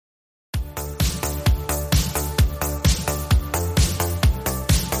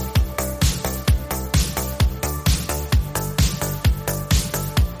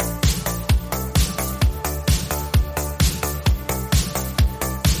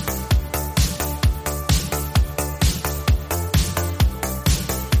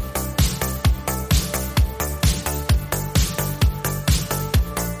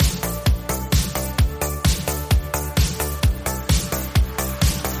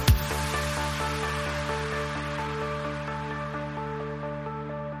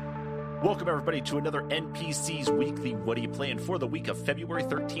Welcome, everybody, to another NPC's Weekly What Are You Playing for the week of February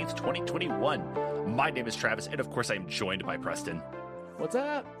 13th, 2021. My name is Travis, and of course, I'm joined by Preston. What's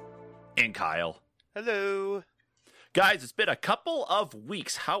up? And Kyle. Hello. Guys, it's been a couple of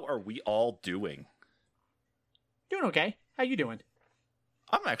weeks. How are we all doing? Doing okay. How you doing?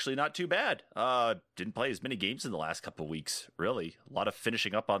 I'm actually not too bad. Didn't play as many games in the last couple of weeks, really. A lot of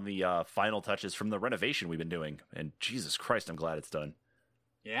finishing up on the final touches from the renovation we've been doing. And Jesus Christ, I'm glad it's done.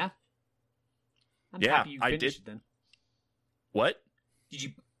 Yeah? I'm Yeah, happy you I finished did. it then. What?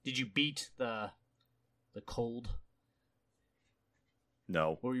 Did you beat the cold?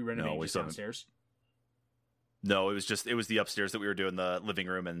 No. Or were you renovating we just still haven't. downstairs? No, it was the upstairs that we were doing, the living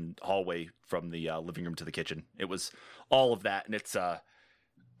room and hallway from the living room to the kitchen. It was all of that, and it's I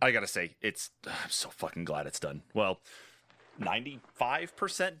gotta say, I'm so fucking glad it's done. Well,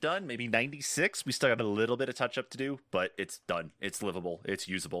 95% done, maybe 96. We still got a little bit of touch up to do, but it's done. It's livable. It's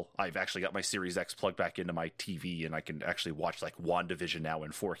usable. I've actually got my Series X plugged back into my TV, and I can actually watch like WandaVision now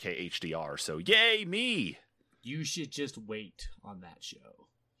in 4K HDR. So yay me! You should just wait on that show.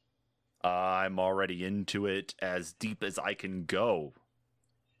 I'm already into it as deep as I can go.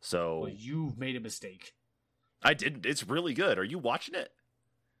 So Well, you made a mistake. I didn't. It's really good. Are you watching it?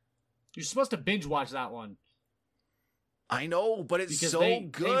 You're supposed to binge watch that one. I know, but it's Because so they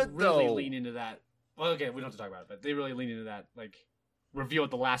good, really though. lean into that. Well, okay, we don't have to talk about it, but they really lean into that, like, reveal at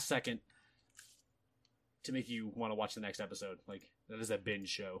the last second to make you want to watch the next episode. Like, that is a binge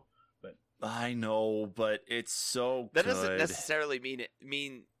show. But I know, but it's so That good. doesn't necessarily mean it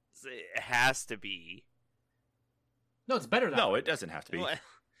has to be. no, it's better that No, way. it doesn't have to be. Well,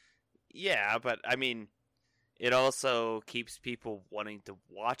 yeah, but I mean, it also keeps people wanting to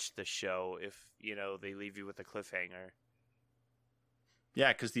watch the show if, they leave you with a cliffhanger.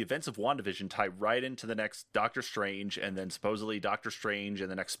 Yeah, because the events of WandaVision tie right into the next Doctor Strange, and then supposedly Doctor Strange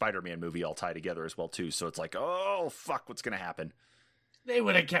and the next Spider-Man movie all tie together as well, too. So it's like, oh, fuck, what's going to happen? They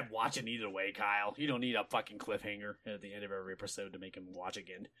would have kept watching either way, Kyle. You don't need a fucking cliffhanger at the end of every episode to make him watch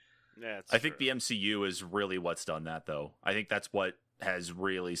again. Yeah, I think the MCU is really what's done that, though. I think that's what has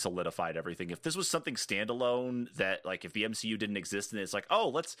really solidified everything. If this was something standalone that, like, if the MCU didn't exist and it's like, oh,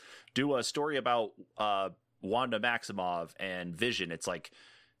 let's do a story about Wanda Maximoff and Vision, it's like,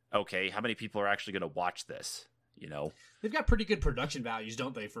 okay, how many people are actually going to watch this? They've got pretty good production values,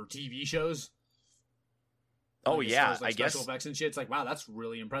 don't they, for TV shows? Oh, Like, as yeah, far as, like, I guess. special effects and shit. It's like, wow, that's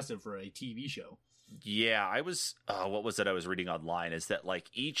really impressive for a TV show. Yeah, I was, what was it I was reading online is that,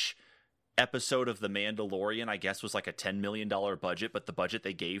 like, each episode of The Mandalorian, I guess, was like a $10 million budget, but the budget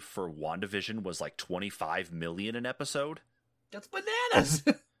they gave for WandaVision was like $25 million an episode. That's bananas!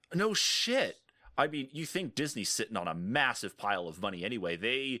 No shit. I mean, you think Disney's sitting on a massive pile of money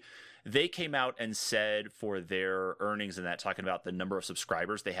anyway. They came out and said for their earnings and that, talking about the number of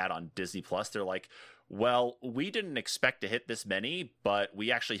subscribers they had on Disney Plus, they're like, well, we didn't expect to hit this many, but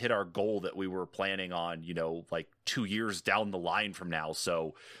we actually hit our goal that we were planning on, like 2 years down the line from now.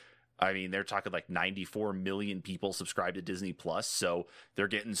 So, I mean, they're talking like 94 million people subscribe to Disney Plus, so they're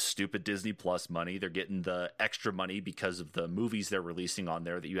getting stupid Disney Plus money. They're getting the extra money because of the movies they're releasing on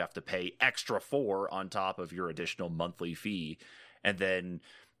there that you have to pay extra for on top of your additional monthly fee. And then,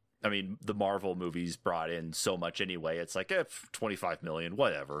 I mean, the Marvel movies brought in so much anyway. It's like, 25 million,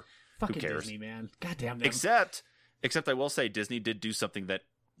 whatever. Fucking Who cares? Disney, man. God damn them. Except I will say Disney did do something that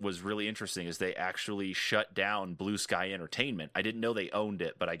was really interesting, is they actually shut down Blue Sky Entertainment. I didn't know they owned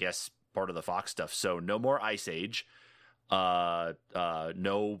it, but I guess part of the Fox stuff. So no more Ice Age,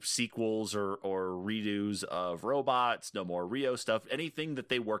 no sequels or redos of Robots, no more Rio stuff. Anything that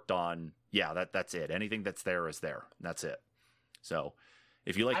they worked on, yeah, that's it. Anything that's there is there. That's it. So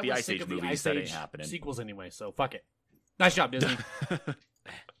if you like I the was Ice sick Age of the movies, Ice that ain't Age happening. sequels anyway, so fuck it. Nice job, Disney.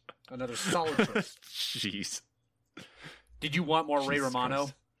 Another solid choice. Jeez. Did you want more Ray Jesus Romano?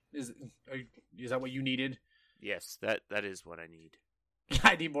 Christ. Is that what you needed? Yes, that is what I need.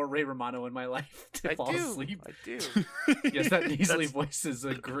 I need more Ray Romano in my life to fall asleep. I do. Yes, that nasally voice is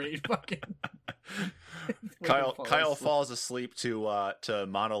a great fucking. Kyle falls asleep to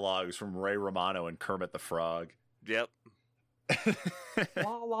monologues from Ray Romano and Kermit the Frog. Yep.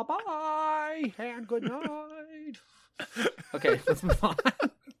 Lullaby and good night. Okay, let's move on.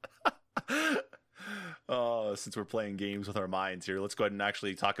 Oh, since we're playing games with our minds here, let's go ahead and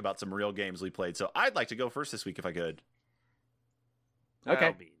actually talk about some real games we played. So I'd like to go first this week if I could. By Okay.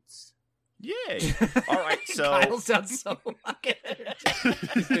 all means. Yay! All right, so Kyle sounds so fucking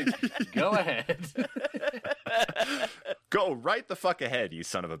energetic. Go ahead. Go right the fuck ahead, you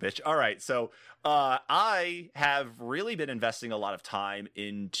son of a bitch. All right, so I have really been investing a lot of time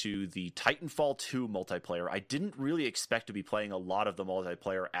into the Titanfall 2 multiplayer. I didn't really expect to be playing a lot of the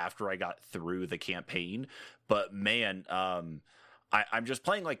multiplayer after I got through the campaign, but man, I'm just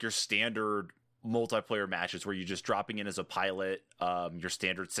playing like your standard multiplayer matches where you're just dropping in as a pilot, your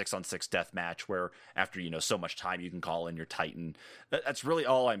standard 6-on-6 death match where after so much time you can call in your Titan. That's really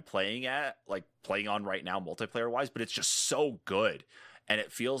all I'm playing on right now multiplayer wise, but it's just so good, and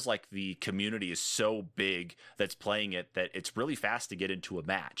it feels like the community is so big that's playing it that it's really fast to get into a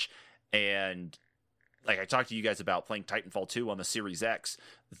match. And like I talked to you guys about playing Titanfall 2 on the Series X,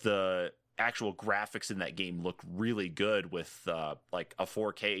 the actual graphics in that game look really good with like a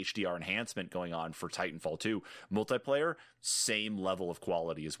 4K HDR enhancement going on for Titanfall 2. Multiplayer, same level of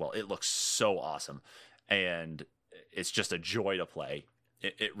quality as well. It looks so awesome, and it's just a joy to play.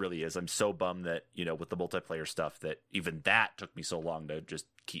 It really is. I'm so bummed that with the multiplayer stuff that even that took me so long to just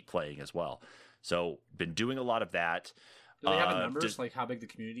keep playing as well. So been doing a lot of that. Do they have numbers like how big the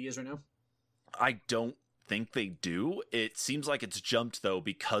community is right now? I don't think they do. It seems like it's jumped though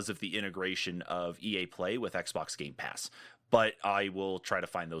because of the integration of EA Play with Xbox Game Pass. But I will try to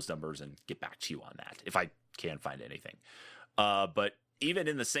find those numbers and get back to you on that if I can find anything. But even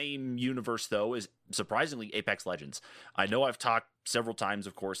in the same universe though is surprisingly Apex Legends. I know I've talked several times,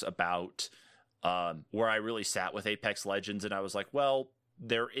 of course, about where I really sat with Apex Legends, and I was like, well,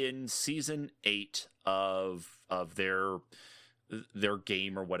 they're in season 8 of their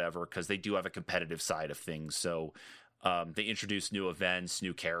game or whatever, because they do have a competitive side of things. So they introduced new events,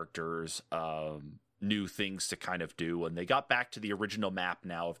 new characters, new things to kind of do, and they got back to the original map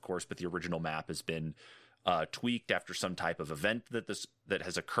now, of course, but the original map has been tweaked after some type of event that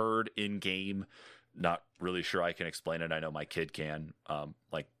has occurred in game. Not really sure I can explain it. I know my kid can,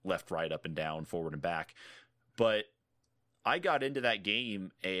 like left, right, up and down, forward and back. But I got into that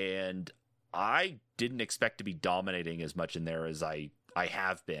game and I didn't expect to be dominating as much in there as I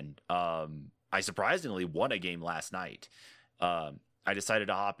have been. I surprisingly won a game last night. I decided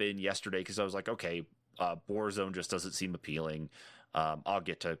to hop in yesterday because I was like, okay, Warzone just doesn't seem appealing. I'll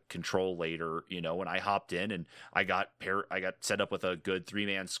get to Control later, and I hopped in and I got set up with a good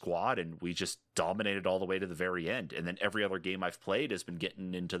 3-man squad, and we just dominated all the way to the very end. And then every other game I've played has been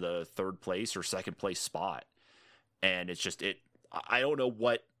getting into the 3rd place or 2nd place spot. And it's just, I don't know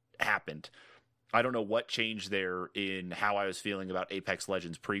what happened. I don't know what changed there in how I was feeling about Apex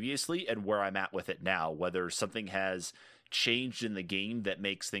Legends previously and where I'm at with it now, whether something has changed in the game that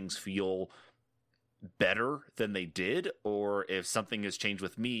makes things feel better than they did, or if something has changed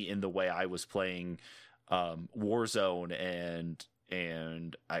with me in the way I was playing Warzone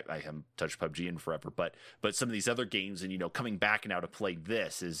and I haven't touched PUBG in forever, but some of these other games, and coming back now to play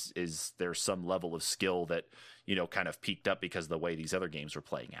this, is there some level of skill that kind of peaked up because of the way these other games were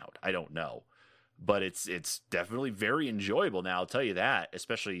playing out? I don't know, but it's definitely very enjoyable now, I'll tell you that.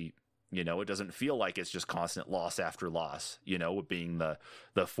 Especially it doesn't feel like it's just constant loss after loss, being the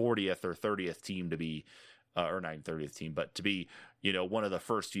 40th or 30th team to be or not 30th team, but to be one of the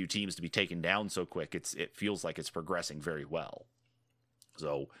first few teams to be taken down so quick. It feels like it's progressing very well.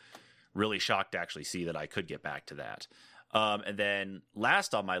 So really shocked to actually see that I could get back to that. And then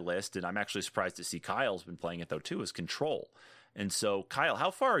last on my list, and I'm actually surprised to see Kyle's been playing it though too, is Control. And so Kyle, how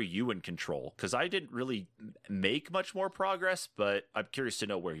far are you in Control? Because I didn't really make much more progress, but I'm curious to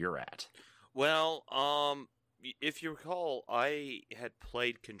know where you're at. Well, if you recall, I had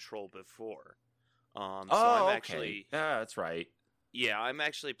played Control before. I'm okay. Actually, yeah, that's right. Yeah, I'm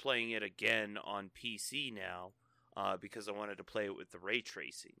actually playing it again on PC now. Because I wanted to play it with the ray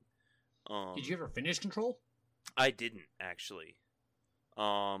tracing. Did you ever finish Control? I didn't, actually.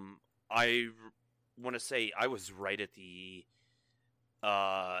 I want to say I was right at the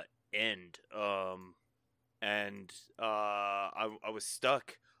end. And I was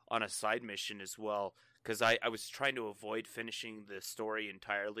stuck on a side mission as well, because I was trying to avoid finishing the story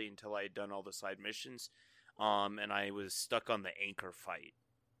entirely until I had done all the side missions. And I was stuck on the anchor fight.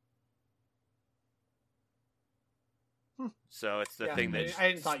 So it's the thing that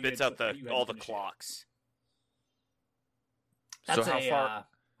spits out all the clocks. That's so how far?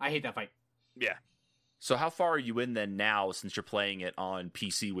 I hate that fight. Yeah. So how far are you in then now, since you're playing it on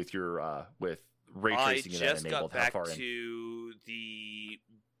PC with your with ray tracing and enabled? I just got back how far to the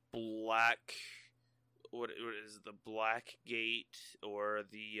black. What is the Black Gate or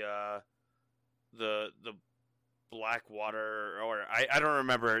the Black Water, or I don't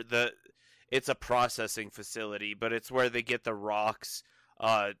remember the. It's a processing facility, but it's where they get the rocks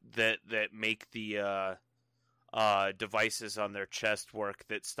that make the devices on their chest work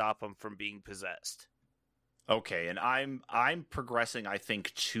that stop them from being possessed. Okay, and I'm progressing, I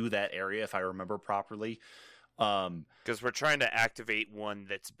think, to that area if I remember properly. Because we're trying to activate one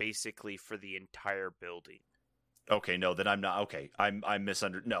that's basically for the entire building. Okay, no, then I'm not. Okay, I'm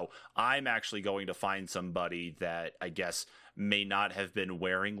No, I'm actually going to find somebody that I guess may not have been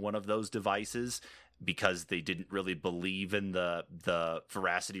wearing one of those devices because they didn't really believe in the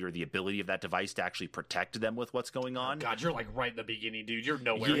veracity or the ability of that device to actually protect them with what's going on. Oh, God, you're like right in the beginning, dude. You're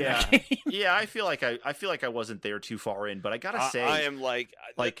nowhere Yeah, in that game. yeah. I feel like I wasn't there too far in, but I gotta say, I am like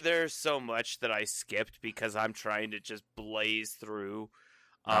there's so much that I skipped because I'm trying to just blaze through.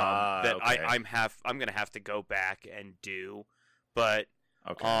 That okay. I'm gonna have to go back and do, but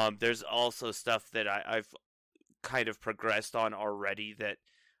okay. there's also stuff that I've kind of progressed on already that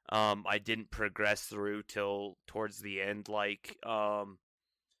I didn't progress through till towards the end, like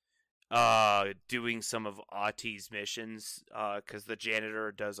doing some of Ati's missions, because the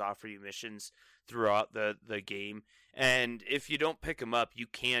janitor does offer you missions throughout the game, and if you don't pick them up, you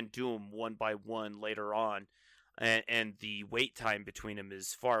can do them one by one later on. And the wait time between them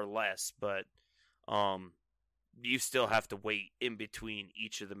is far less, but you still have to wait in between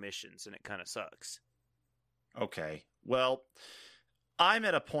each of the missions, and it kind of sucks. Okay. Well, I'm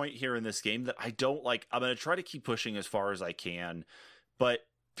at a point here in this game that I don't like. I'm going to try to keep pushing as far as I can, but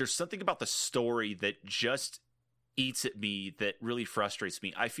there's something about the story that just eats at me that really frustrates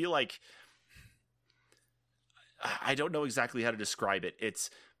me. I feel like I don't know exactly how to describe it.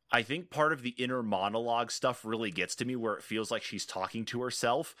 I think part of the inner monologue stuff really gets to me where it feels like she's talking to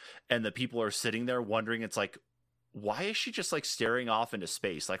herself and the people are sitting there wondering, it's like, why is she just like staring off into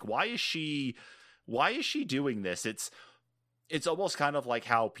space? Like, why is she doing this? It's almost kind of like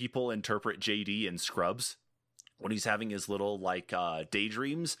how people interpret JD in Scrubs when he's having his little like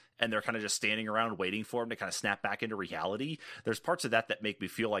daydreams and they're kind of just standing around waiting for him to kind of snap back into reality. There's parts of that make me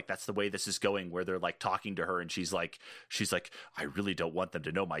feel like that's the way this is going, where they're like talking to her and she's like, I really don't want them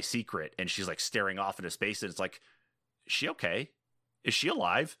to know my secret. And she's like staring off into space and it's like, is she okay? Is she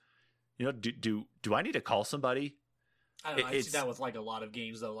alive? You know, do I need to call somebody? I don't know. I see that with like a lot of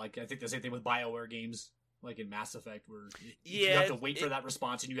games though. Like I think the same thing with BioWare games. Like in Mass Effect, where you have to wait for that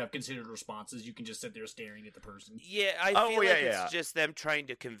response, and you have considered responses. You can just sit there staring at the person. Yeah, I feel like it's just them trying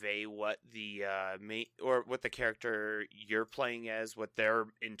to convey what the what the character you're playing as, what their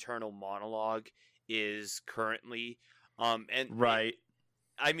internal monologue is currently. Right.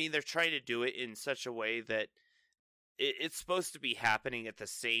 I mean, they're trying to do it in such a way that it's supposed to be happening at the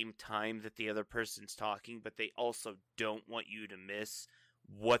same time that the other person's talking, but they also don't want you to miss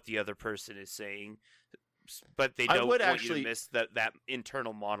what the other person is saying. But they don't want you to miss that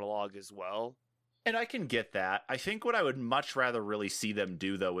internal monologue as well. And I can get that. I think what I would much rather really see them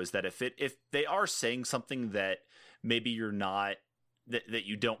do, though, is that if they are saying something that maybe you're not, that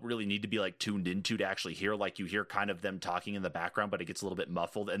you don't really need to be like tuned into to actually hear, like you hear kind of them talking in the background, but it gets a little bit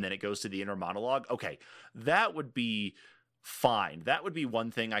muffled and then it goes to the inner monologue. Okay, that would be fine. That would be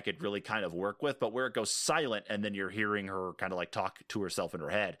one thing I could really kind of work with, but where it goes silent and then you're hearing her kind of like talk to herself in her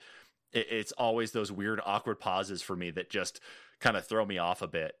head, it's always those weird, awkward pauses for me that just kind of throw me off a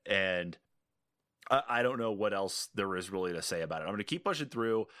bit. And I don't know what else there is really to say about it. I'm going to keep pushing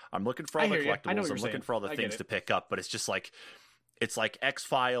through. I'm looking for all the collectibles. I'm looking for all the things to pick up, but it's just like, it's like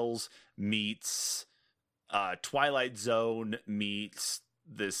X-Files meets Twilight Zone meets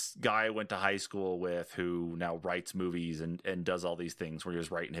this guy I went to high school with who now writes movies and does all these things where he was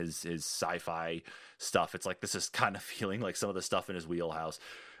writing his sci-fi stuff. It's like, this is kind of feeling like some of the stuff in his wheelhouse.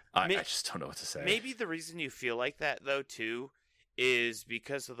 I just don't know what to say. Maybe the reason you feel like that, though, too, is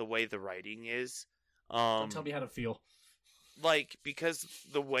because of the way the writing is. Don't tell me how to feel. Like, because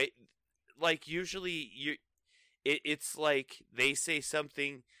the way... Like, usually, it's like they say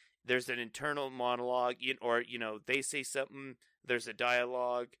something, there's an internal monologue, or, they say something, there's a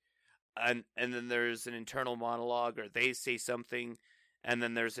dialogue, and then there's an internal monologue, or they say something, and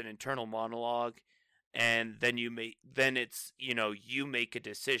then there's an internal monologue, and then you make a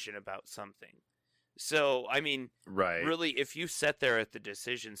decision about something. So, I mean, right. Really, if you sit there at the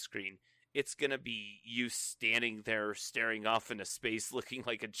decision screen, it's going to be you standing there staring off into space looking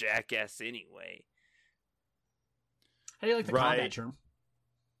like a jackass anyway. How do you like the combat, Germ?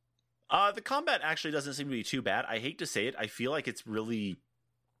 The combat actually doesn't seem to be too bad. I hate to say it. I feel like it's really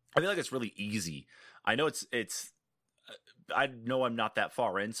easy. I know I know I'm not that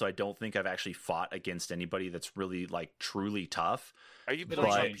far in, so I don't think I've actually fought against anybody that's really like truly tough. Are you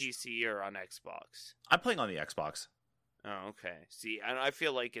playing on PC or on Xbox? I'm playing on the Xbox. Oh, okay. See, and I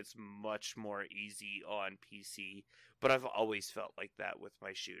feel like it's much more easy on PC, but I've always felt like that with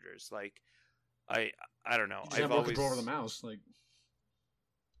my shooters. Like, I don't know. You just have more control over the mouse. Like,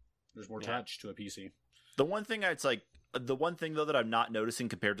 there's more touch to a PC. The one thing though that I'm not noticing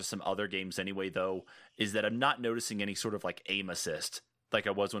compared to some other games anyway, though, is that I'm not noticing any sort of like aim assist like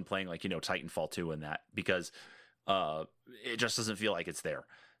I was when playing like, Titanfall 2 and that, because it just doesn't feel like it's there.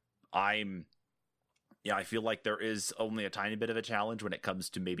 I feel like there is only a tiny bit of a challenge when it comes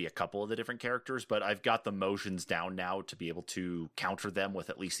to maybe a couple of the different characters, but I've got the motions down now to be able to counter them with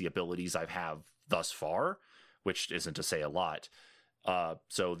at least the abilities I have thus far, which isn't to say a lot.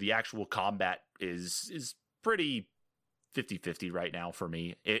 So the actual combat is pretty 50-50 right now for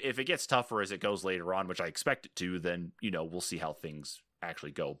me. If it gets tougher as it goes later on, which I expect it to, then, we'll see how things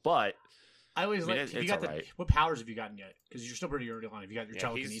actually go. But I always what powers have you gotten yet? Because you're still pretty early on. Have you got your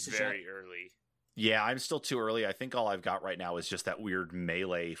telekinesis he's very early. Yeah, I'm still too early. I think all I've got right now is just that weird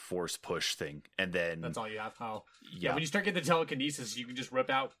melee force push thing. And then that's all you have? Yeah, when you start getting the telekinesis, you can just rip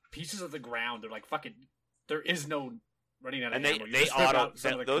out pieces of the ground. They're like, fucking, there is no running out of ammo.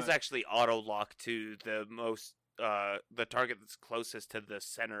 And those actually auto lock to the most the target that's closest to the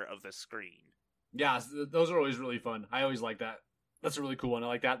center of the screen. Yeah, those are always really fun. I always like that. That's a really cool one. I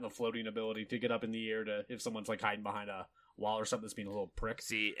like that, and the floating ability to get up in the air to if someone's like hiding behind a wall or something that's being a little prick.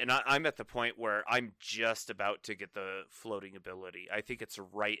 See, and I'm at the point where I'm just about to get the floating ability. I think it's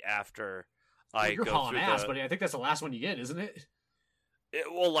right after you're hauling ass, buddy. I think that's the last one you get, isn't it?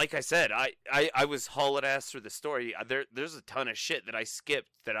 Well, like I said, I was hauling ass through the story. There's a ton of shit that I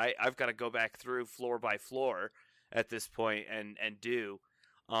skipped that I've got to go back through floor by floor at this point and do.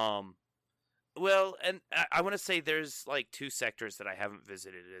 Well, and I want to say there's like 2 sectors that I haven't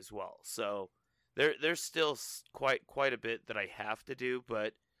visited as well. So there's still quite a bit that I have to do,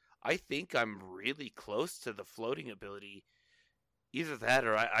 but I think I'm really close to the floating ability. Either that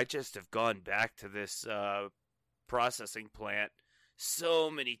or I just have gone back to this processing plant so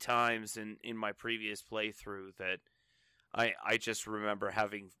many times in my previous playthrough that I just remember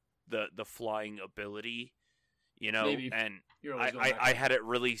having the flying ability, Maybe. And I had it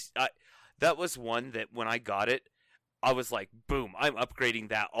really. That was one that when I got it, I was like, boom, I'm upgrading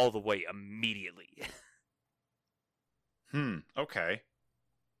that all the way immediately. Okay.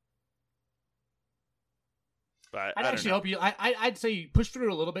 But I'd actually hope you. I'd say you push through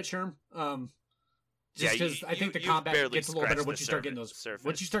it a little bit, Sherm. Just because I think the combat gets a little better once you start getting those. Surface.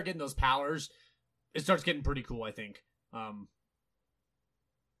 Once you start getting those powers, it starts getting pretty cool. I think. But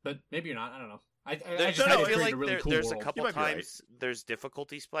maybe you're not. I don't know. I feel like there's a couple times there's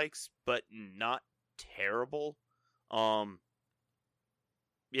difficulty spikes, but not terrible.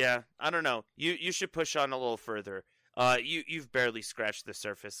 Yeah, I don't know. You should push on a little further. You've barely scratched the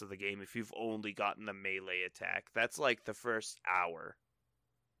surface of the game if you've only gotten the melee attack. That's like the first hour.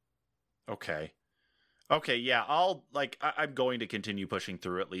 Okay, yeah, I'm going to continue pushing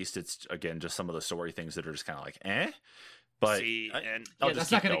through. At least it's again just some of the story things that are just kind of like, eh. But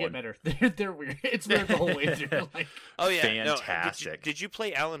that's not going to get better. They're weird. It's weird the whole way through. Like, oh yeah, fantastic. No, did you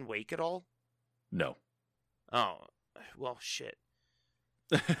play Alan Wake at all? No. Oh, well, shit.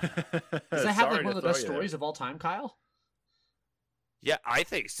 Does that have like one of the best stories of all time, Kyle? Yeah, I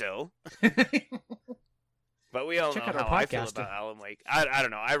think so. But we all know how I feel about Alan Wake. I don't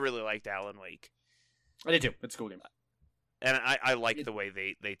know. I really liked Alan Wake. I did too. It's a cool game. And I like the way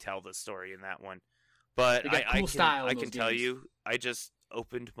they tell the story in that one. But I can tell you, I just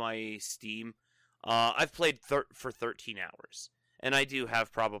opened my Steam. I've played for 13 hours. And I do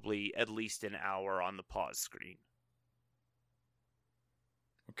have probably at least an hour on the pause screen.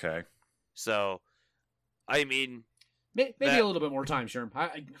 Okay. So, I mean... Maybe a little bit more time, Sherm.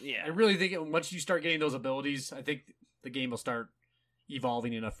 I really think once you start getting those abilities, I think the game will start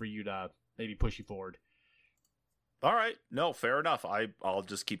evolving enough for you to maybe push you forward. All right. No, fair enough. I'll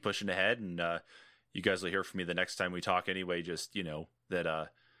just keep pushing ahead, and you guys will hear from me the next time we talk anyway, just, that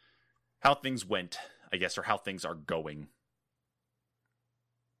how things went, I guess, or how things are going.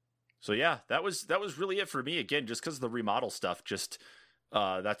 So yeah, that was really it for me. Again, just because of the remodel stuff, just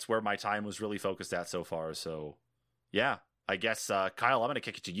that's where my time was really focused at so far. So yeah, I guess, Kyle, I'm going to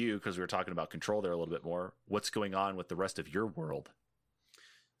kick it to you because we were talking about Control there a little bit more. What's going on with the rest of your world?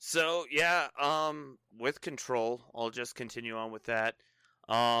 So yeah, with Control, I'll just continue on with that.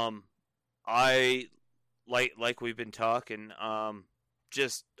 I like we've been talking,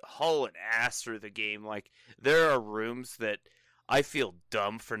 just hauling ass through the game. Like, there are rooms that I feel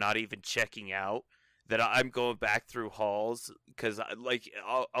dumb for not even checking out, that I'm going back through halls because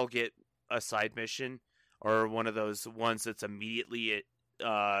I'll get a side mission or one of those ones that's immediately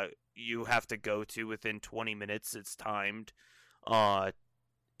you have to go to within 20 minutes. It's timed.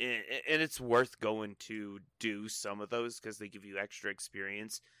 and it's worth going to do some of those because they give you extra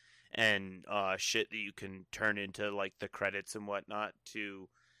experience and shit that you can turn into like the credits and whatnot to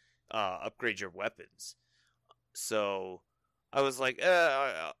upgrade your weapons. So I was like,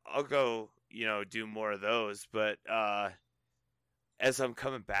 I'll go, do more of those. But as I'm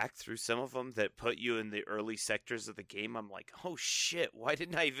coming back through some of them that put you in the early sectors of the game, I'm like, oh shit, why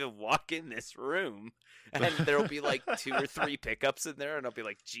didn't I even walk in this room? And there'll be like 2 or 3 pickups in there, and I'll be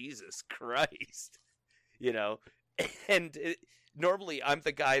like, Jesus Christ. And normally I'm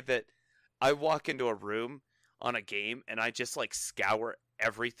the guy that I walk into a room on a game, and I just like scour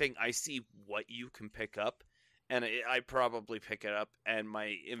everything. I see what you can pick up, and I probably pick it up, and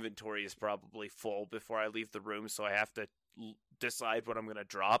my inventory is probably full before I leave the room, so I have to decide what I'm gonna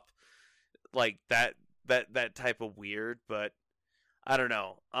drop, like that type of weird. But I don't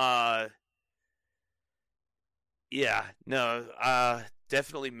know.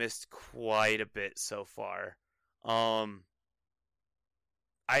 Definitely missed quite a bit so far. I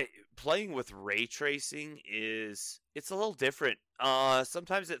playing with ray tracing it's a little different.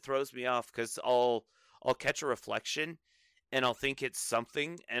 Sometimes it throws me off because I'll catch a reflection and I'll think it's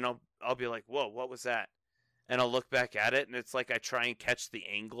something, and I'll be like, whoa, what was that? And I'll look back at it, and it's like I try and catch the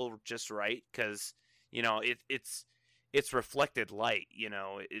angle just right because it's reflected light,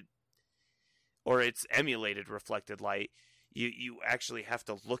 or it's emulated reflected light. You actually have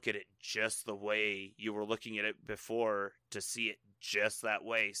to look at it just the way you were looking at it before to see it just that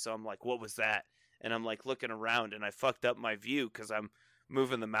way. So I'm like, what was that? And I'm like looking around, and I fucked up my view because I'm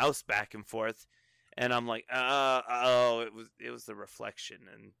moving the mouse back and forth, and I'm like, it was the reflection,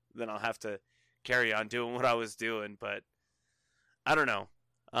 and then I'll have to carry on doing what I was doing. But I don't know.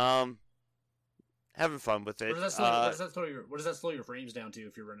 Having fun with it. What does that slow your frames down to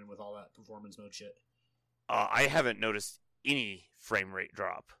if you're running with all that performance mode shit? I haven't noticed any frame rate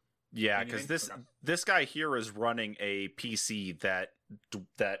drop. Yeah, because this guy here is running a PC that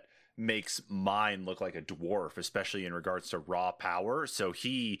makes mine look like a dwarf, especially in regards to raw power. So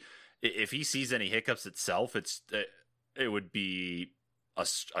if he sees any hiccups itself, it would be a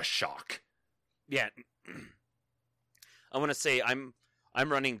shock. Yeah, I want to say I'm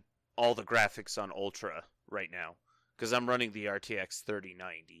running all the graphics on Ultra right now because I'm running the RTX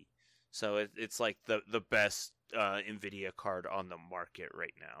 3090. So it's like the best NVIDIA card on the market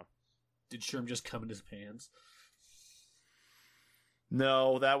right now. Did Sherm just come in his pants?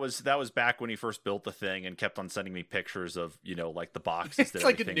 No, that was back when he first built the thing and kept on sending me pictures of, like the boxes that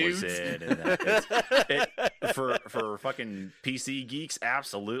like everything was in. And that. For fucking PC geeks,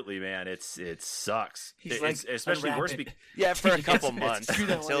 absolutely, man. It sucks. It's especially worse. For a couple months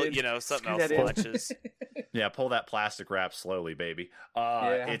until something else launches. Yeah, pull that plastic wrap slowly, baby.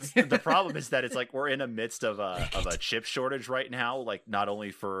 It's the problem is that it's like we're in the midst of a chip shortage right now, like not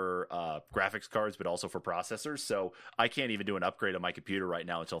only for graphics cards but also for processors. So I can't even do an upgrade on my computer right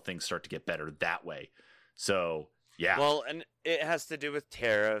now until things start to get better that way. So yeah. Well, and it has to do with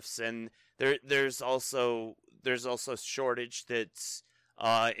tariffs, and there's also shortage that's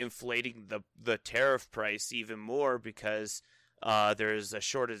inflating the tariff price even more because there's a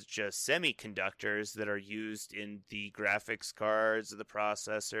shortage of semiconductors that are used in the graphics cards, the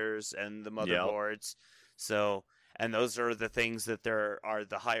processors, and the motherboards. Yep. So, and those are the things that there are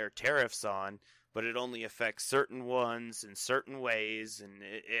the higher tariffs on, but it only affects certain ones in certain ways, and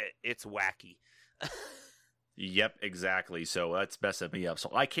it's wacky. Yep, exactly. So that's messing me up.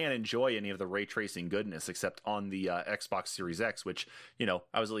 So I can't enjoy any of the ray tracing goodness except on the Xbox Series X, which, I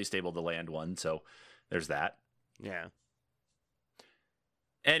was at least able to land one. So there's that. Yeah.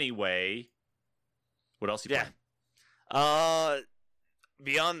 Anyway, what else you playing?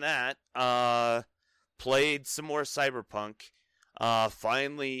 Beyond that, played some more Cyberpunk.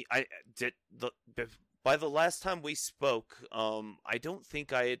 Finally, by the last time we spoke, I don't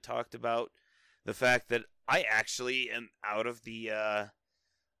think I had talked about the fact that I actually am out of the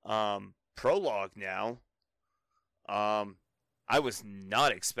prologue now. I was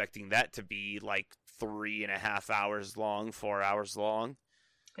not expecting that to be like 3.5 hours long, 4 hours long.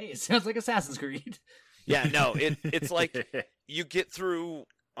 Hey, it sounds like Assassin's Creed. Yeah, no, it's like you get through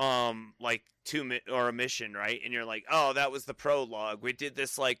like a mission, right? And you're like, oh, that was the prologue. We did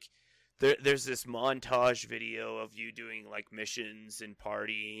this like there's this montage video of you doing like missions and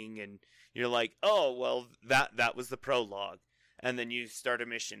partying, and you're like, oh, well, that was the prologue. And then you start a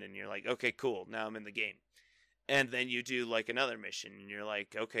mission and you're like, okay, cool, now I'm in the game. And then you do like another mission and you're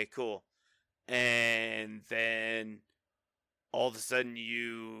like, okay, cool. And then all of a sudden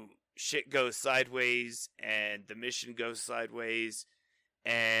shit goes sideways and the mission goes sideways,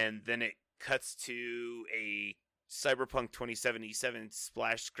 and then it cuts to a Cyberpunk 2077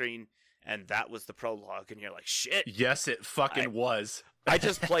 splash screen, and that was the prologue, and you're like, shit. Yes, it fucking was. I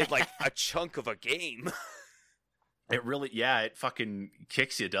just played like a chunk of a game. It really, it fucking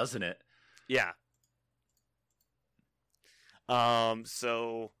kicks you, doesn't it? Yeah.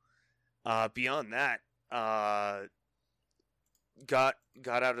 So, beyond that, got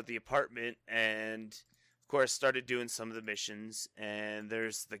out of the apartment and, of course, started doing some of the missions. And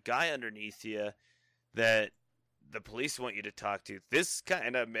there's the guy underneath you that the police want you to talk to. This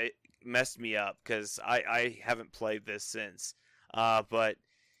kind of messed me up because I haven't played this since. But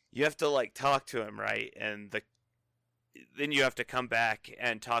you have to like talk to him, right? And then you have to come back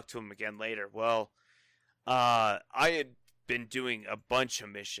and talk to him again later. Well, I had been doing a bunch of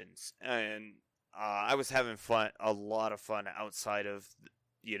missions, and I was having a lot of fun outside of,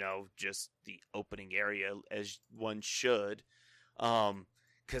 just the opening area, as one should,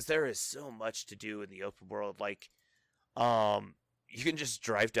 because there is so much to do in the open world. Like, you can just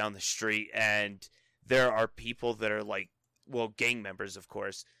drive down the street, and there are people that are like, well, gang members, of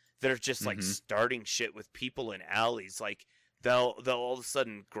course, that are just like starting shit with people in alleys. Like they'll all of a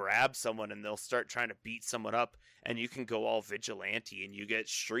sudden grab someone and they'll start trying to beat someone up, and you can go all vigilante and you get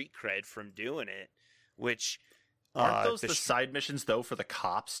street cred from doing it. Which aren't those the side missions though for the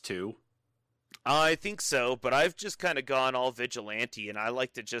cops too? I think so, but I've just kind of gone all vigilante, and I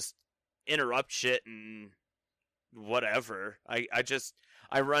like to just interrupt shit and whatever. I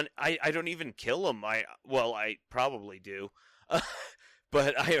run. I don't even kill them. I probably do.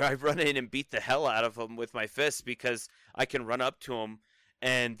 But I run in and beat the hell out of them with my fists because I can run up to them,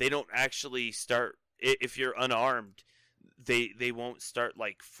 and they don't actually start. If you're unarmed, they won't start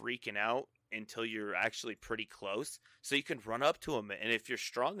like freaking out until you're actually pretty close. So you can run up to them, and if you're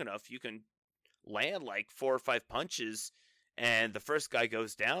strong enough, you can land like 4 or 5 punches, and the first guy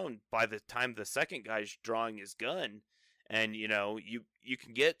goes down by the time the second guy's drawing his gun. And you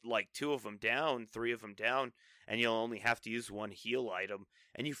can get like 2 of them down, 3 of them down, and you'll only have to use 1 heal item.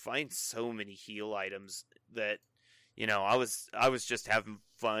 And you find so many heal items that, I was just having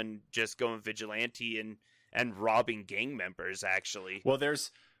fun just going vigilante and robbing gang members, actually. Well,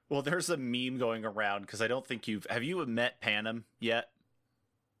 there's a meme going around, because I don't think have you met Panem yet?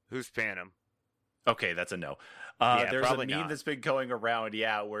 Who's Panem? Okay, that's a no. There's a meme that's been going around,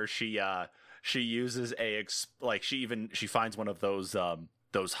 where she uses she finds one of those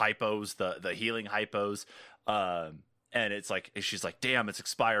hypos, the healing hypos, and it's like, she's like, damn, it's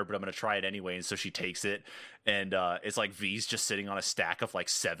expired, but I'm gonna try it anyway. And so she takes it, and it's like V's just sitting on a stack of like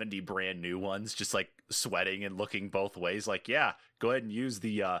 70 brand new ones, just like sweating and looking both ways, like, yeah, go ahead and use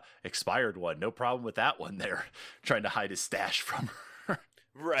the expired one, no problem with that one there. Trying to hide his stash from her.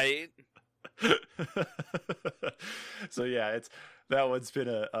 Right. So yeah, that one's been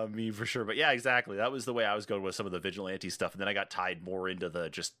a meme for sure. But yeah, exactly, that was the way I was going with some of the vigilante stuff, and then I got tied more into the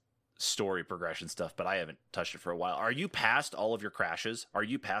just story progression stuff, but I haven't touched it for a while. Are you past all of your crashes? Are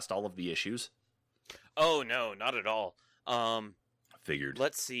you past all of the issues? Oh no, not at all. Figured.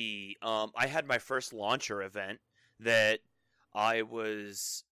 Let's see. I had my first launcher event that I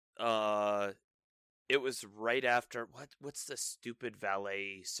was it was right after what's the stupid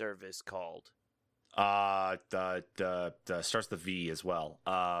valet service called? The starts the V as well.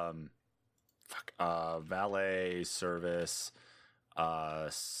 Valet service,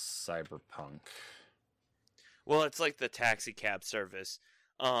 Cyberpunk. Well, it's like the taxi cab service.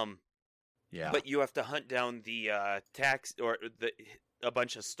 Yeah. But you have to hunt down the a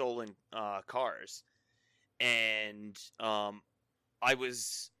bunch of stolen cars, and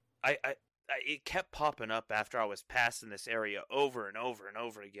it kept popping up after I was passing this area over and over and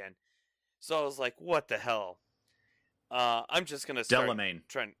over again. So I was like, what the hell? I'm just gonna start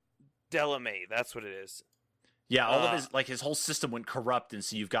Delamain, that's what it is. Yeah, all of his whole system went corrupt, and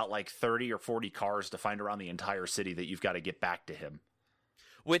so you've got like 30 or 40 cars to find around the entire city that you've got to get back to him.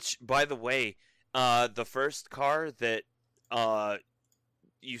 Which, by the way, the first car that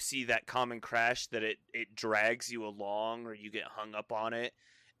you see that common crash that it drags you along or you get hung up on it,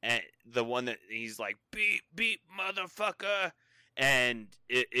 and the one that he's like, beep, beep, motherfucker, and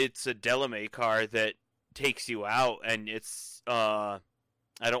it's a Delamain car that takes you out, and it's, I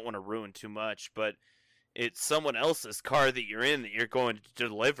don't want to ruin too much, but it's someone else's car that you're in that you're going to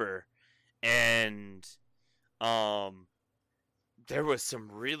deliver, and there was some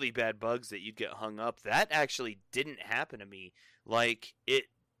really bad bugs that you'd get hung up. That actually didn't happen to me. Like,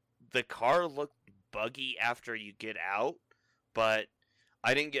 the car looked buggy after you get out, but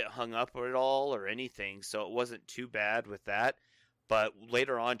I didn't get hung up at all or anything, so it wasn't too bad with that. But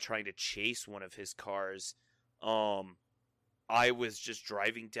later on, trying to chase one of his cars, I was just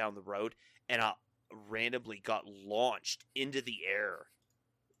driving down the road, and randomly got launched into the air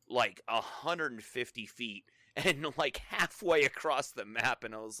like 150 feet and like halfway across the map,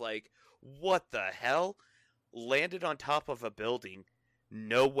 and I was like, what the hell? Landed on top of a building,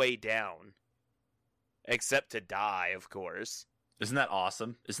 no way down except to die, of course. Isn't that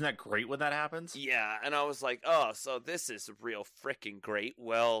awesome? Isn't that great when that happens? Yeah, and I was like, oh, so this is real freaking great.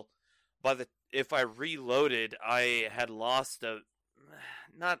 Well, if I reloaded, I had lost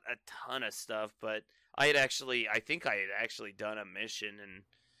not a ton of stuff, but I think I had actually done a mission and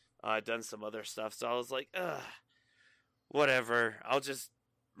done some other stuff. So I was like, ugh, whatever. I'll just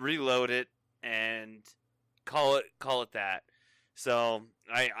reload it and call it that. So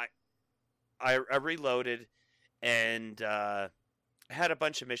I reloaded and had a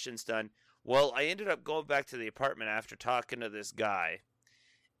bunch of missions done. Well, I ended up going back to the apartment after talking to this guy,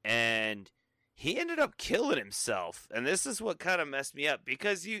 and he ended up killing himself. And this is what kind of messed me up,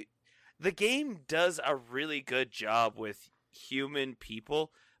 because the game does a really good job with human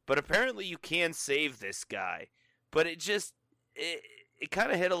people, but apparently you can save this guy. But it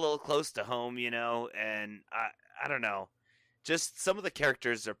kind of hit a little close to home, and I don't know. Just some of the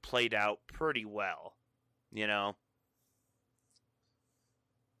characters are played out pretty well,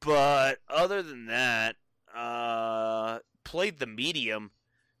 But other than that, played the medium.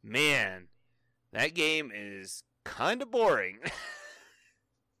 Man, that game is kind of boring.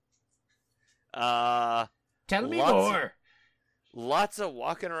 Tell me more. Lots of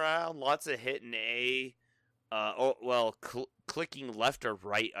walking around, lots of hitting A. Clicking left or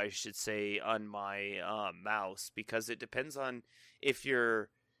right, I should say, on my mouse, because it depends on if you're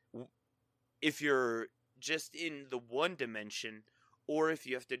just in the one dimension, or if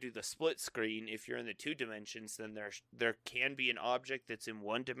you have to do the split screen. If you're in the 2 dimensions, then there can be an object that's in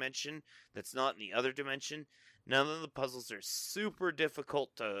one dimension that's not in the other dimension. None of the puzzles are super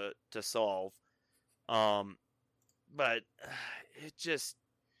difficult to solve, but it just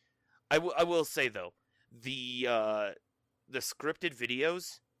I will say though, the scripted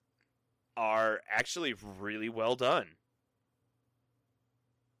videos are actually really well done.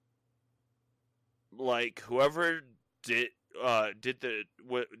 Like, whoever directed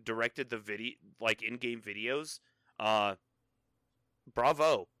the video, like in-game videos,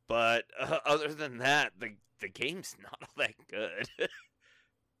 bravo. But other than that, the game's not all that good.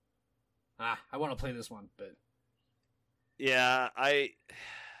 I want to play this one, but yeah, I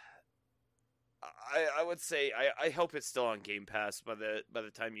would say I hope it's still on Game Pass by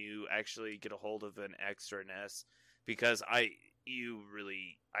the time you actually get a hold of an X or an S, because I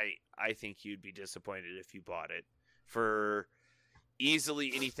think you'd be disappointed if you bought it for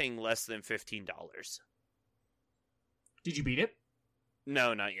easily anything less than $15. Did you beat it?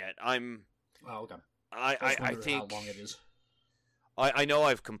 No, not yet. Oh, okay. I think how long it is. I know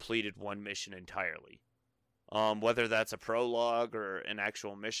I've completed one mission entirely. Whether that's a prologue or an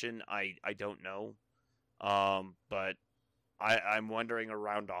actual mission, I don't know. But I'm wandering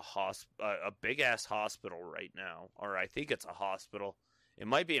around a big ass hospital right now, or I think it's a hospital. It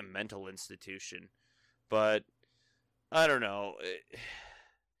might be a mental institution, but I don't know.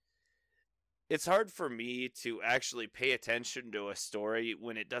 It's hard for me to actually pay attention to a story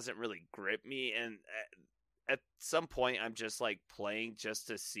when it doesn't really grip me, and at some point I'm just like playing just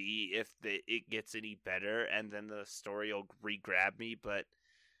to see if it gets any better, and then the story will re-grab me. But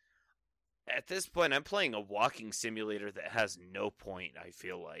at this point, I'm playing a walking simulator that has no point, I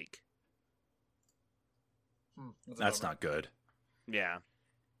feel like. That's not good. Yeah.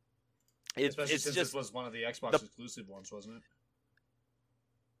 Especially since this was one of the Xbox exclusive ones, wasn't it?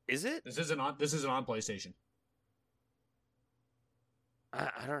 Is it? This isn't on PlayStation.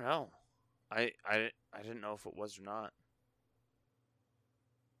 I don't know. I didn't know if it was or not.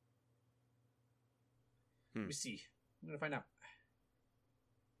 Let me see. I'm gonna find out.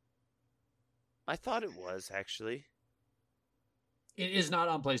 I thought it was, actually. It is not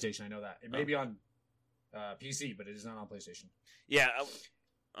on PlayStation. I know that. It may be on PC, but it is not on PlayStation. Yeah.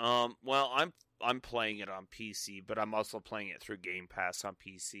 Well, I'm playing it on PC, but I'm also playing it through Game Pass on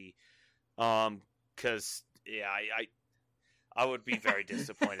PC. Because yeah, I would be very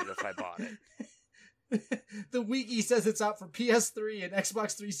disappointed if I bought it. The wiki says it's out for PS3 and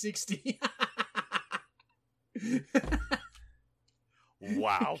Xbox 360.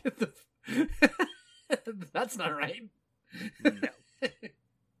 Wow. That's not right. No.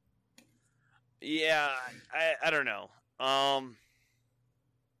 Yeah, I don't know.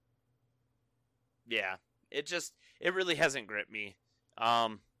 Yeah, it really hasn't gripped me.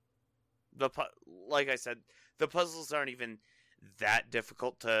 Like I said, the puzzles aren't even that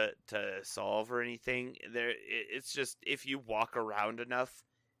difficult to solve or anything. It's just if you walk around enough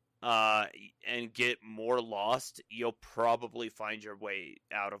and get more lost, you'll probably find your way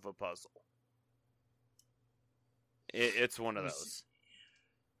out of a puzzle. It's one of those.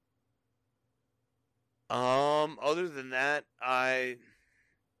 Other than that, I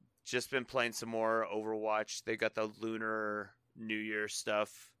just been playing some more Overwatch. They got the Lunar New Year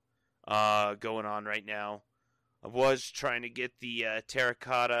stuff going on right now. I was trying to get the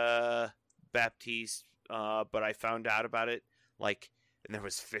Terracotta Baptiste, but I found out about it and there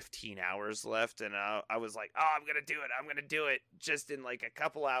was 15 hours left, and I was like, oh, I'm gonna do it just in like a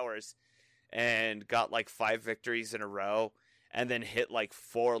couple hours, and got like 5 victories in a row, and then hit like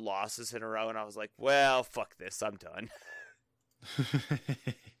 4 losses in a row, and I was like, well, fuck this, I'm done.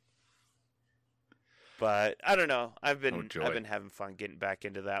 But I don't know. I've been having fun getting back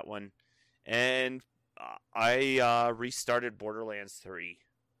into that one, and I restarted Borderlands 3,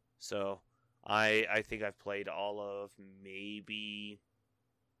 so I think I've played all of maybe.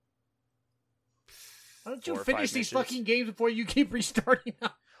 Why don't you finish these fucking games before you keep restarting them?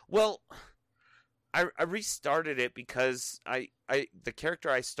 Well, I restarted it because the character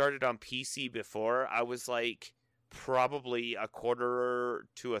I started on PC before, I was like probably a quarter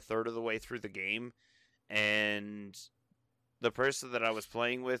to a third of the way through the game, and the person that I was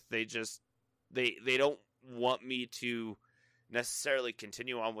playing with, they don't want me to necessarily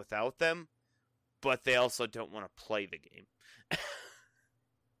continue on without them, but they also don't want to play the game.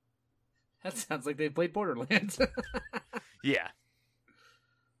 That sounds like they played Borderlands. Yeah.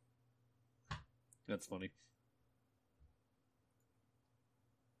 That's funny.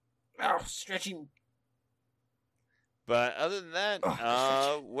 Oh, stretching. But other than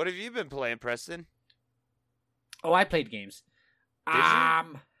that, what have you been playing, Preston? Oh, I played games. Did you?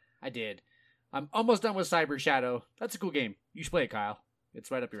 I did. I'm almost done with Cyber Shadow. That's a cool game. You should play it, Kyle.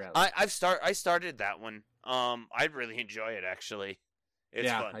 It's right up your alley. I started that one. I really enjoy it, actually.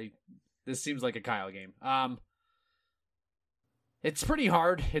 It's fun. This seems like a Kyle game. It's pretty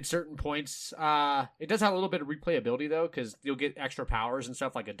hard at certain points. It does have a little bit of replayability, though, because you'll get extra powers and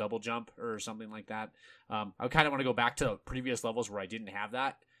stuff, like a double jump or something like that. I kind of want to go back to previous levels where I didn't have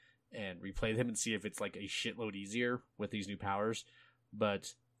that and replay them and see if it's like a shitload easier with these new powers.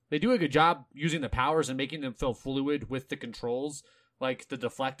 But they do a good job using the powers and making them feel fluid with the controls. Like, the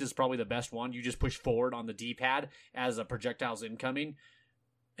deflect is probably the best one. You just push forward on the D-pad as a projectile's incoming,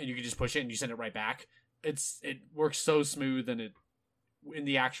 and you can just push it and you send it right back. It works so smooth, and in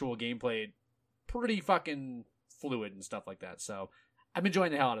the actual gameplay, pretty fucking fluid and stuff like that. So I'm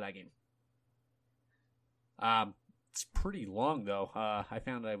enjoying the hell out of that game. It's pretty long, though. I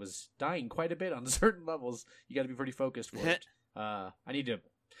found I was dying quite a bit on certain levels. You got to be pretty focused for it.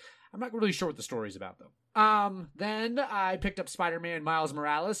 I'm not really sure what the story's about, though. Then I picked up Spider-Man Miles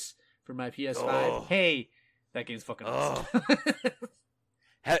Morales for my PS5. Oh. Hey, that game's fucking awesome.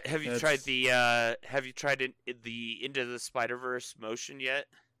 Have you tried the Into the Spider-Verse motion yet?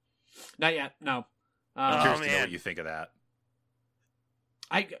 Not yet, no. I'm curious to know what you think of that.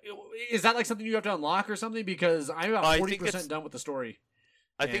 Is that like something you have to unlock or something? Because I'm about 40% done with the story.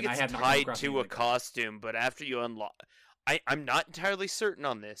 I think it's tied to a costume, but after you unlock... I'm not entirely certain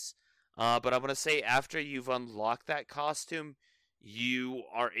on this, but I'm going to say after you've unlocked that costume, you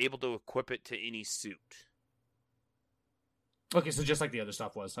are able to equip it to any suit. Okay, so just like the other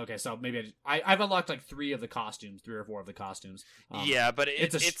stuff was. Okay, so maybe I've unlocked like 3 or 4 of the costumes. Yeah, but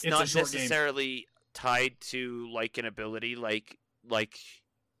it's not necessarily tied to like an ability like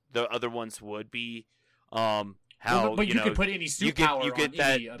the other ones would be. But you can put any suit power you get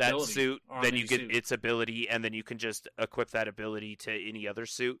on that suit, then you get its ability, and then you can just equip that ability to any other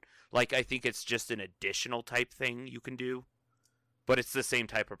suit. Like, I think it's just an additional type thing you can do, but it's the same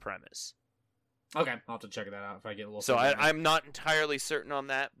type of premise. Okay, I'll have to check that out if I get a little... So I'm not entirely certain on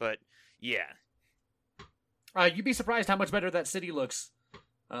that, but yeah. You'd be surprised how much better that city looks.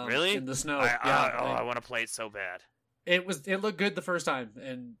 Really? In the snow. I want to play it so bad. It looked good the first time,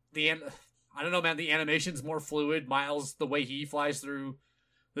 and I don't know, man, the animation's more fluid. Miles, the way he flies through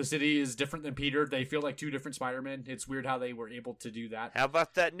the city is different than Peter. They feel like 2 different Spider-Men. It's weird how they were able to do that. How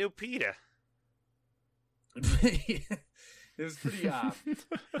about that new Peter? It was pretty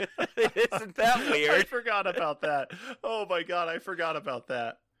Isn't that weird? I forgot about that. Oh my god, I forgot about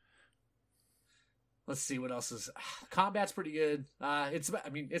that. Let's see what else is... Combat's pretty good. It's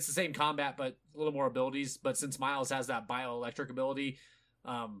the same combat, but a little more abilities. But since Miles has that bioelectric ability,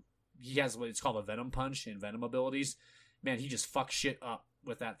 he has what it's called a Venom Punch and Venom abilities. Man, he just fucks shit up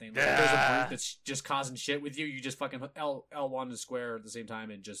with that thing. Like, if there's a brute that's just causing shit with you, you just fucking L1 and square at the same time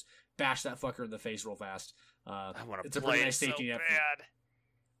and just bash that fucker in the face real fast. I want it's to a play pretty nice it so safety net. bad.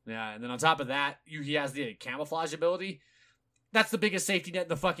 Yeah, and then on top of that, he has the camouflage ability. that's the biggest safety net in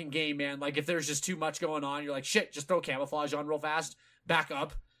the fucking game, man. Like, if there's just too much going on, you're like, shit, just throw camouflage on real fast, back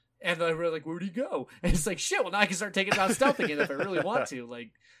up, and then we're like, where'd he go? And it's like, shit, well, now I can start taking down stealth again if I really want to.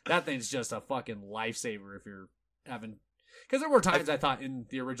 Like, that thing's just a fucking lifesaver if you're having... Because there were times I thought in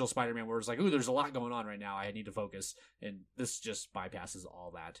the original Spider-Man where it's like, ooh, there's a lot going on right now, I need to focus, and this just bypasses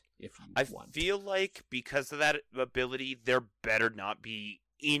all that if you want. I feel like because of that ability, there better not be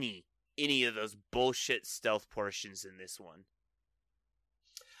any of those bullshit stealth portions in this one.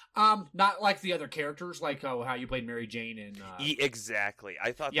 Not like the other characters, like how you played Mary Jane and exactly.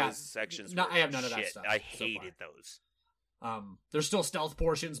 I thought those sections were I have none of that shit. stuff. I hated those. There's still stealth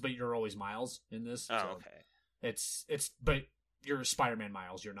portions, but you're always Miles in this. Oh, so okay. But you're Spider-Man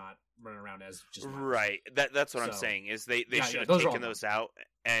Miles. You're not running around as just Miles. Right. That's what I'm saying. Is they should have taken those out,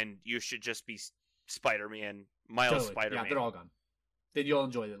 and you should just be Spider-Man, Miles totally. Spider-Man. Yeah, they're all gone. Then you'll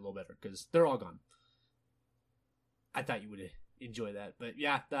enjoy it a little better because they're all gone. I thought you would enjoy that, but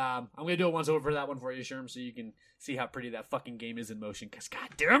yeah, I'm gonna do a once over for that one for you, Sherm, so you can see how pretty that fucking game is in motion. Cause god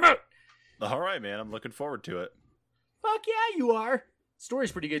damn it! All right, man, I'm looking forward to it. Fuck yeah, you are.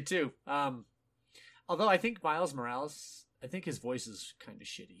 Story's pretty good too. Although I think Miles Morales, I think his voice is kind of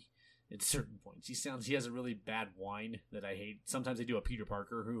shitty at certain points. He has a really bad whine that I hate. Sometimes they do a Peter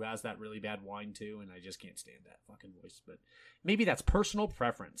Parker who has that really bad whine too, and I just can't stand that fucking voice. But maybe that's personal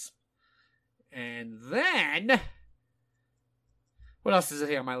preference. And then, what else is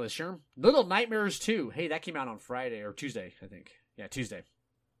it on my list, Sherm? Little Nightmares 2. Hey, that came out on Friday or Tuesday, I think. Yeah, Tuesday.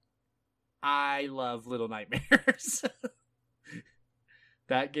 I love Little Nightmares.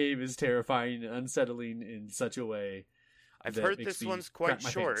 That game is terrifying, unsettling in such a way. I've heard this one's quite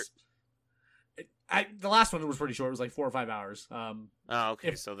short. The last one was pretty short. It was like 4 or 5 hours.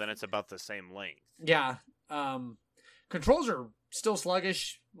 Okay, so then it's about the same length. Yeah. Controls are still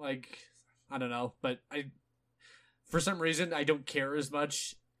sluggish. Like, I don't know, but for some reason, I don't care as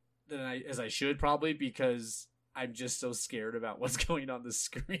much as I should probably because I'm just so scared about what's going on the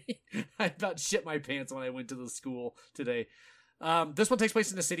screen. I about shit my pants when I went to the school today. This one takes place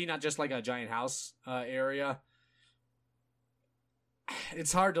in the city, not just like a giant house area.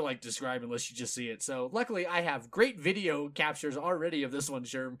 It's hard to like describe unless you just see it. So luckily I have great video captures already of this one,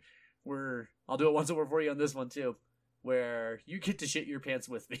 Sherm, where I'll do it once over for you on this one too, where you get to shit your pants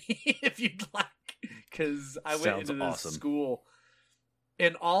with me if you'd like. Cause I went into this school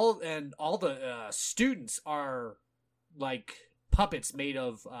and all the students are like puppets made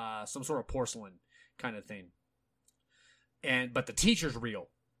of some sort of porcelain kind of thing. But the teacher's real.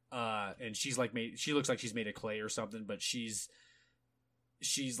 And she looks like she's made of clay or something, but she's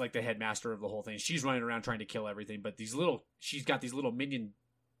like the headmaster of the whole thing. She's running around trying to kill everything, but she's got these little minion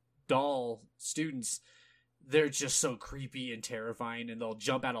doll students. They're just so creepy and terrifying, and they'll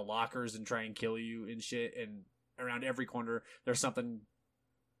jump out of lockers and try and kill you and shit. And around every corner, there's something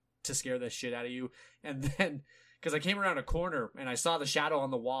to scare the shit out of you. And then, because I came around a corner and I saw the shadow on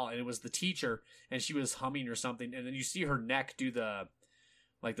the wall, and it was the teacher, and she was humming or something. And then you see her neck do the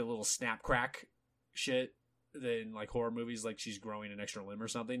little snap crack shit. In like horror movies, like she's growing an extra limb or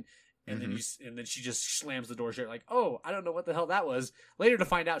something, and then she just slams the door shut. Like, oh, I don't know what the hell that was. Later to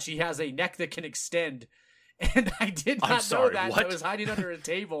find out, she has a neck that can extend, and I did not know that. I was hiding under a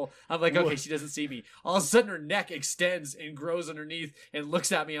table. I'm like, okay, she doesn't see me. All of a sudden, her neck extends and grows underneath and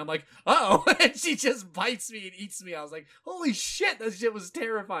looks at me. I'm like, oh, and she just bites me and eats me. I was like, holy shit, that shit was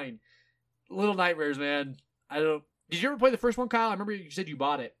terrifying. Little Nightmares, man. Did you ever play the first one, Kyle? I remember you said you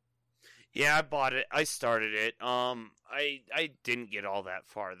bought it. Yeah, I bought it. I started it. I didn't get all that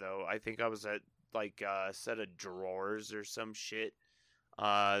far though. I think I was at like a set of drawers or some shit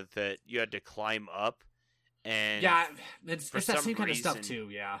that you had to climb up. And yeah, it's that same kind of stuff too.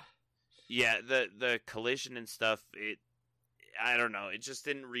 Yeah. Yeah, the collision and stuff. I don't know. It just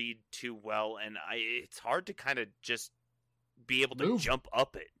didn't read too well, and it's hard to kind of just be able to jump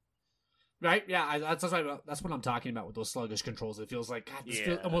up it. Right, yeah, that's what I'm talking about with those sluggish controls. It feels like, God, this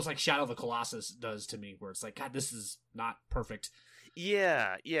feels almost like Shadow of the Colossus does to me, where it's like, God, this is not perfect.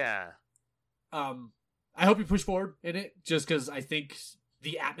 Yeah. I hope you push forward in it, just because I think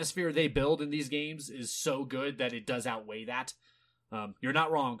the atmosphere they build in these games is so good that it does outweigh that. You're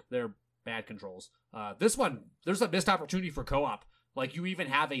not wrong. They're bad controls. This one, there's a missed opportunity for co-op. Like, you even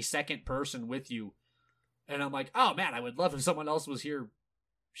have a second person with you. And I'm like, oh, man, I would love if someone else was here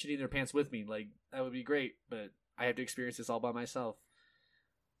shitting their pants with me. Like, that would be great, but I have to experience this all by myself.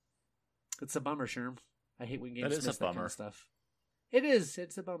 It's a bummer, Sherm. I hate when games miss that kind of stuff. It is.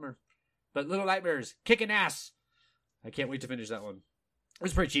 It's a bummer. But Little Nightmares, kicking ass. I can't wait to finish that one. It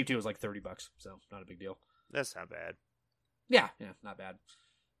was pretty cheap too. It was like $30, so not a big deal. That's not bad. Yeah, not bad.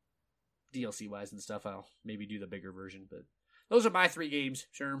 DLC wise and stuff, I'll maybe do the bigger version, but those are my 3 games.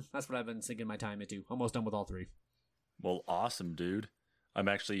 Sure, that's what I've been sinking my time into. Almost done with all 3. Well, awesome, dude. I'm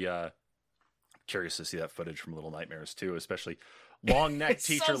actually curious to see that footage from Little Nightmares too, especially long neck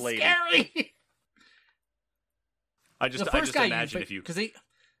teacher so lady. Scary. I just imagine if you because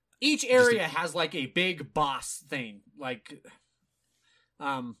each area has like a big boss thing, like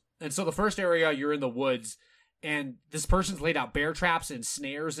and so the first area you're in the woods, and this person's laid out bear traps and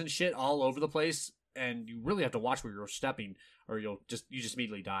snares and shit all over the place, and you really have to watch where you're stepping, or you just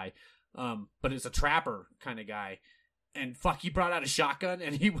immediately die. But it's a trapper kind of guy. And he brought out a shotgun,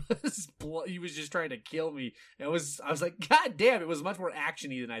 and he was just trying to kill me. I was like, God damn! It was much more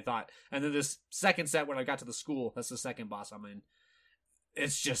actiony than I thought. And then this second set, when I got to the school, that's the second boss I'm in.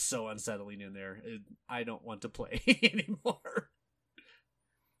 It's just so unsettling in there. I don't want to play anymore.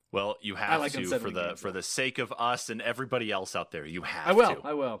 Well, you have to for the sake of us and everybody else out there. You have to.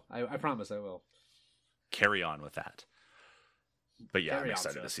 I will. I promise I will. Carry on with that. But yeah, I'm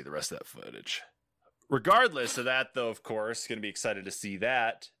excited to see the rest of that footage. Regardless of that, though, of course, going to be excited to see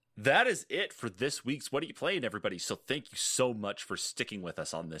that. That is it for this week's What Are You Playing, everybody? So thank you so much for sticking with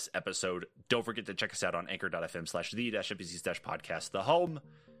us on this episode. Don't forget to check us out on anchor.fm/the-NPCs-podcast, the home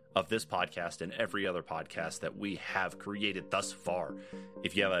of this podcast and every other podcast that we have created thus far.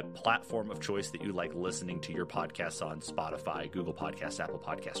 If you have a platform of choice that you like listening to your podcasts on, Spotify, Google Podcasts, Apple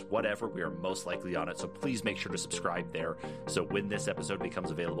Podcasts, whatever, we are most likely on it. So please make sure to subscribe there. So when this episode becomes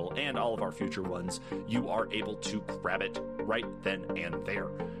available and all of our future ones, you are able to grab it right then and there.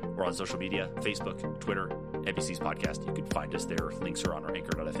 We're on social media, Facebook, Twitter, NPCs Podcast. You can find us there. Links are on our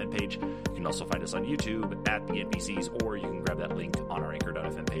anchor.fm page. You can also find us on YouTube at the NPCs, or you can grab that link on our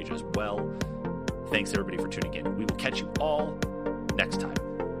anchor.fm page as well. Thanks, everybody, for tuning in. We will catch you all next time.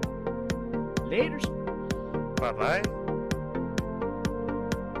 Laters. Bye-bye.